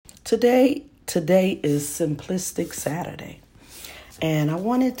Today is Simplistic Saturday, and I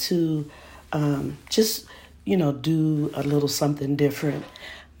wanted to just do a little something different.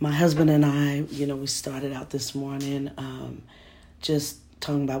 My husband and I, we started out this morning just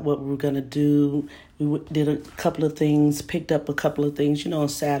talking about what we were gonna do. We did a couple of things, picked up a couple of things. On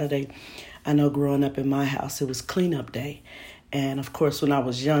Saturday, I know growing up in my house, it was cleanup day, and of course, when I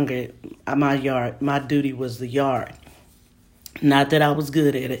was younger, my duty was the yard. Not that I was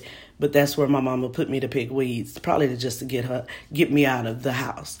good at it, but that's where my mama put me to pick weeds, probably just to get me out of the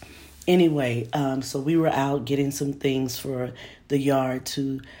house. Anyway, so we were out getting some things for the yard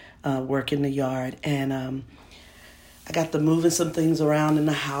to work in the yard, and I got to moving some things around in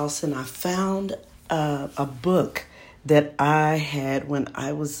the house, and I found a book that I had when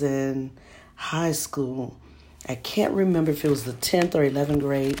I was in high school. I can't remember if it was the 10th or 11th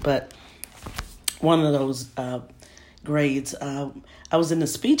grade, but one of those grades. I was in the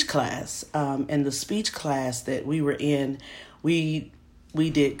speech class, and the speech class that we were in, we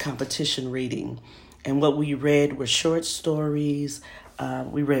did competition reading, and what we read were short stories.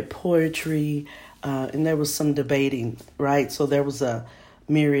 We read poetry, and there was some debating, right? So there was a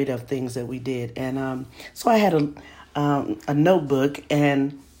myriad of things that we did, and so I had a notebook,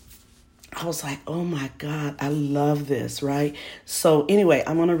 and I was like, oh my God, I love this, right? So anyway,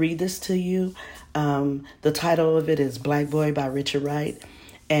 I'm going to read this to you. The title of it is Black Boy by Richard Wright.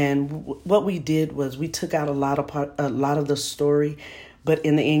 And what we did was we took out a lot of the story, but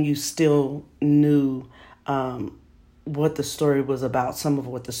in the end, you still knew what the story was about, some of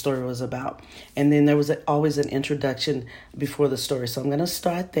what the story was about. And then there was always an introduction before the story. So I'm going to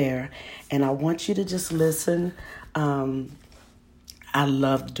start there, and I want you to just listen. I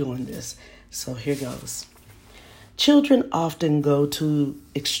loved doing this. So here goes. Children often go to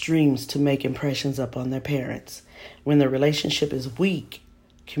extremes to make impressions upon their parents. When the relationship is weak,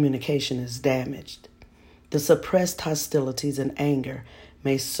 communication is damaged. The suppressed hostilities and anger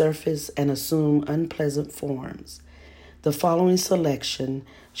may surface and assume unpleasant forms. The following selection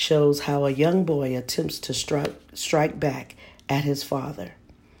shows how a young boy attempts to strike back at his father.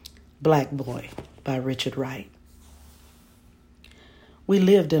 Black Boy by Richard Wright. We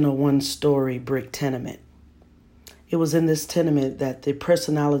lived in a one-story brick tenement. It was in this tenement that the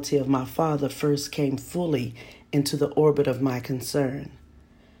personality of my father first came fully into the orbit of my concern.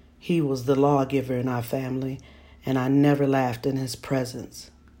 He was the lawgiver in our family, and I never laughed in his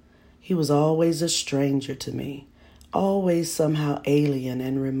presence. He was always a stranger to me, always somehow alien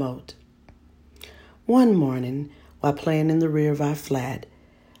and remote. One morning, while playing in the rear of our flat,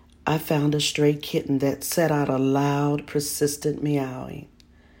 I found a stray kitten that set out a loud, persistent meowing.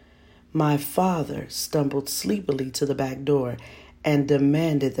 My father stumbled sleepily to the back door and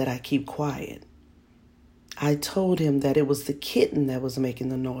demanded that I keep quiet. I told him that it was the kitten that was making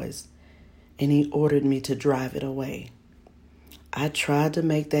the noise, and he ordered me to drive it away. I tried to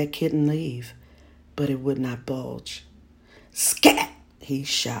make that kitten leave, but it would not budge. "Scat!" he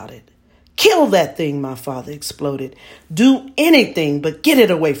shouted. "Kill that thing," my father exploded. "Do anything but get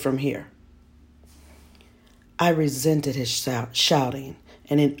it away from here." I resented his shouting,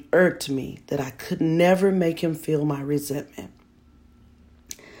 and it irked me that I could never make him feel my resentment.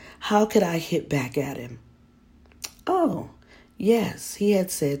 How could I hit back at him? Oh, yes, he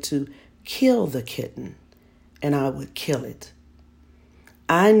had said to kill the kitten, and I would kill it.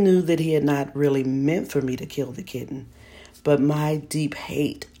 I knew that he had not really meant for me to kill the kitten, but my deep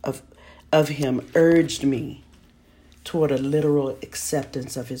hate of him urged me toward a literal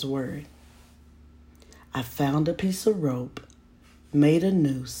acceptance of his word. I found a piece of rope, made a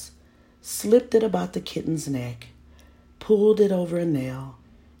noose, slipped it about the kitten's neck, pulled it over a nail,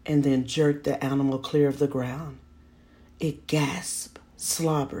 and then jerked the animal clear of the ground. It gasped,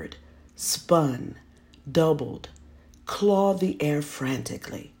 slobbered, spun, doubled, clawed the air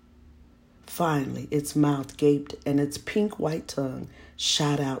frantically. Finally, its mouth gaped and its pink-white tongue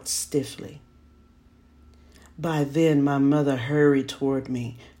shot out stiffly. By then, my mother hurried toward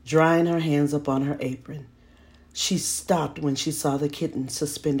me, drying her hands upon her apron. She stopped when she saw the kitten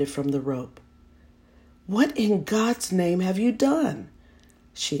suspended from the rope. "What in God's name have you done?"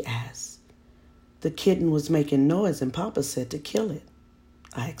 she asked. "The kitten was making noise and Papa said to kill it,"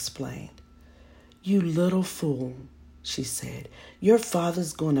 I explained. "You little fool," she said. "Your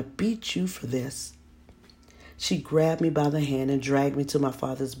father's going to beat you for this." She grabbed me by the hand and dragged me to my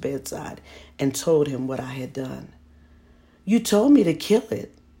father's bedside and told him what I had done. "You told me to kill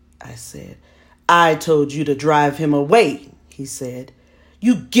it," I said. "I told you to drive him away," he said.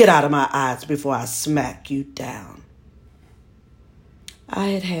 "You get out of my eyes before I smack you down." I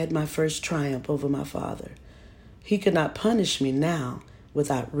had had my first triumph over my father. He could not punish me now,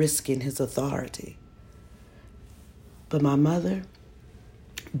 without risking his authority. But my mother,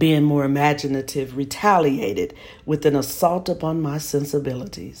 being more imaginative, retaliated with an assault upon my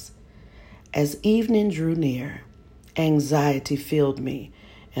sensibilities. As evening drew near, anxiety filled me,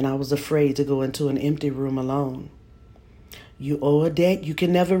 and I was afraid to go into an empty room alone. "You owe a debt you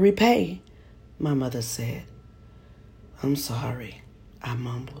can never repay," my mother said. "I'm sorry," I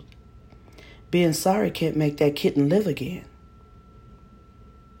mumbled. "Being sorry can't make that kitten live again."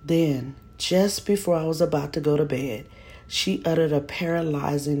 Then, just before I was about to go to bed, she uttered a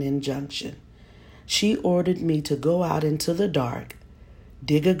paralyzing injunction. She ordered me to go out into the dark,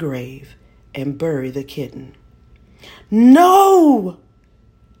 dig a grave, and bury the kitten. "No!"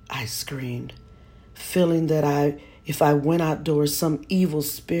 I screamed, feeling that if I went outdoors, some evil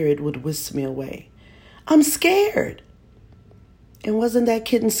spirit would whisk me away. "I'm scared." "And wasn't that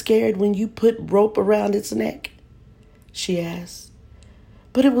kitten scared when you put rope around its neck?" she asked.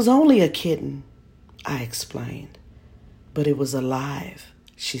 "But it was only a kitten," I explained. "But it was alive,"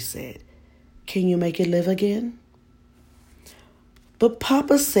 she said. "Can you make it live again?" "But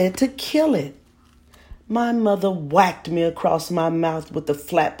Papa said to kill it." My mother whacked me across my mouth with the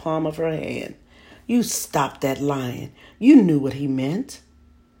flat palm of her hand. "You stop that lying. You knew what he meant."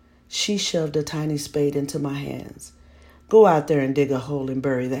 She shoved a tiny spade into my hands. "Go out there and dig a hole and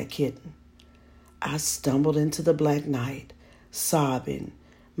bury that kitten." I stumbled into the black night, sobbing,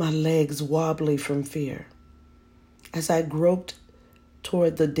 my legs wobbly from fear. As I groped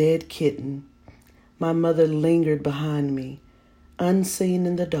toward the dead kitten, my mother lingered behind me, unseen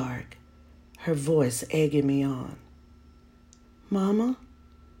in the dark, her voice egging me on. "Mama,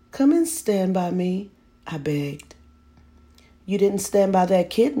 come and stand by me," I begged. "You didn't stand by that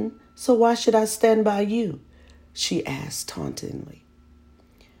kitten, so why should I stand by you?" she asked tauntingly.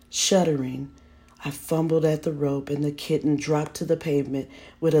 Shuddering, I fumbled at the rope and the kitten dropped to the pavement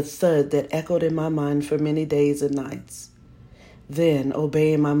with a thud that echoed in my mind for many days and nights. Then,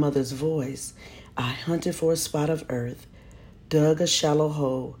 obeying my mother's voice, I hunted for a spot of earth, dug a shallow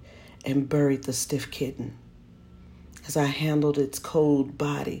hole, and buried the stiff kitten. As I handled its cold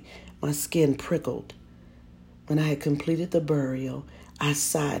body, my skin prickled. When I had completed the burial, I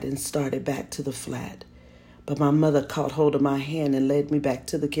sighed and started back to the flat. But my mother caught hold of my hand and led me back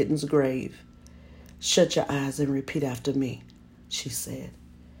to the kitten's grave. "Shut your eyes and repeat after me," she said.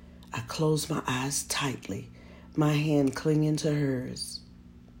 I closed my eyes tightly, my hand clinging to hers.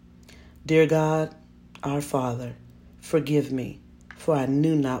 "Dear God, our Father, forgive me, for I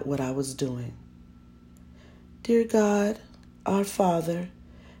knew not what I was doing." "Dear God, our Father,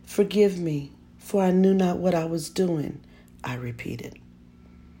 forgive me, for I knew not what I was doing," I repeated.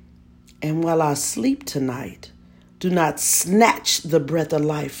 "And while I sleep tonight, do not snatch the breath of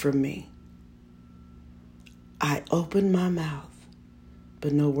life from me." I opened my mouth,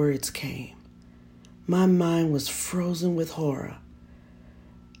 but no words came. My mind was frozen with horror.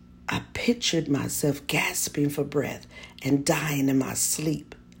 I pictured myself gasping for breath and dying in my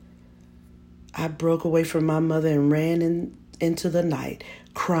sleep. I broke away from my mother and ran into the night,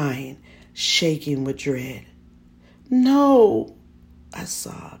 crying, shaking with dread. "No," I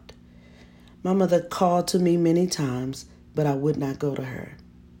sobbed. My mother called to me many times, but I would not go to her.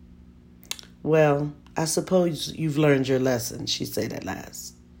 "Well, I suppose you've learned your lesson," she said at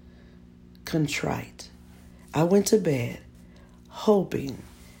last. Contrite, I went to bed, hoping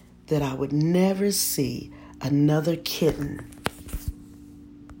that I would never see another kitten.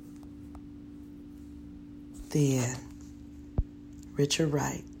 The end. Richard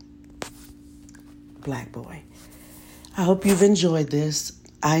Wright, Black Boy. I hope you've enjoyed this.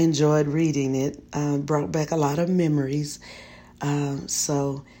 I enjoyed reading it. Brought back a lot of memories.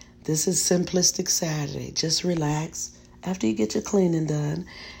 So this is Simplistic Saturday. Just relax after you get your cleaning done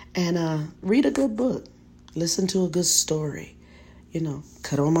and read a good book. Listen to a good story.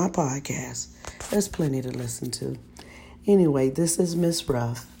 Cut on my podcast. There's plenty to listen to. Anyway, this is Miss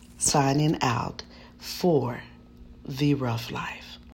Ruff signing out for The Rough Life.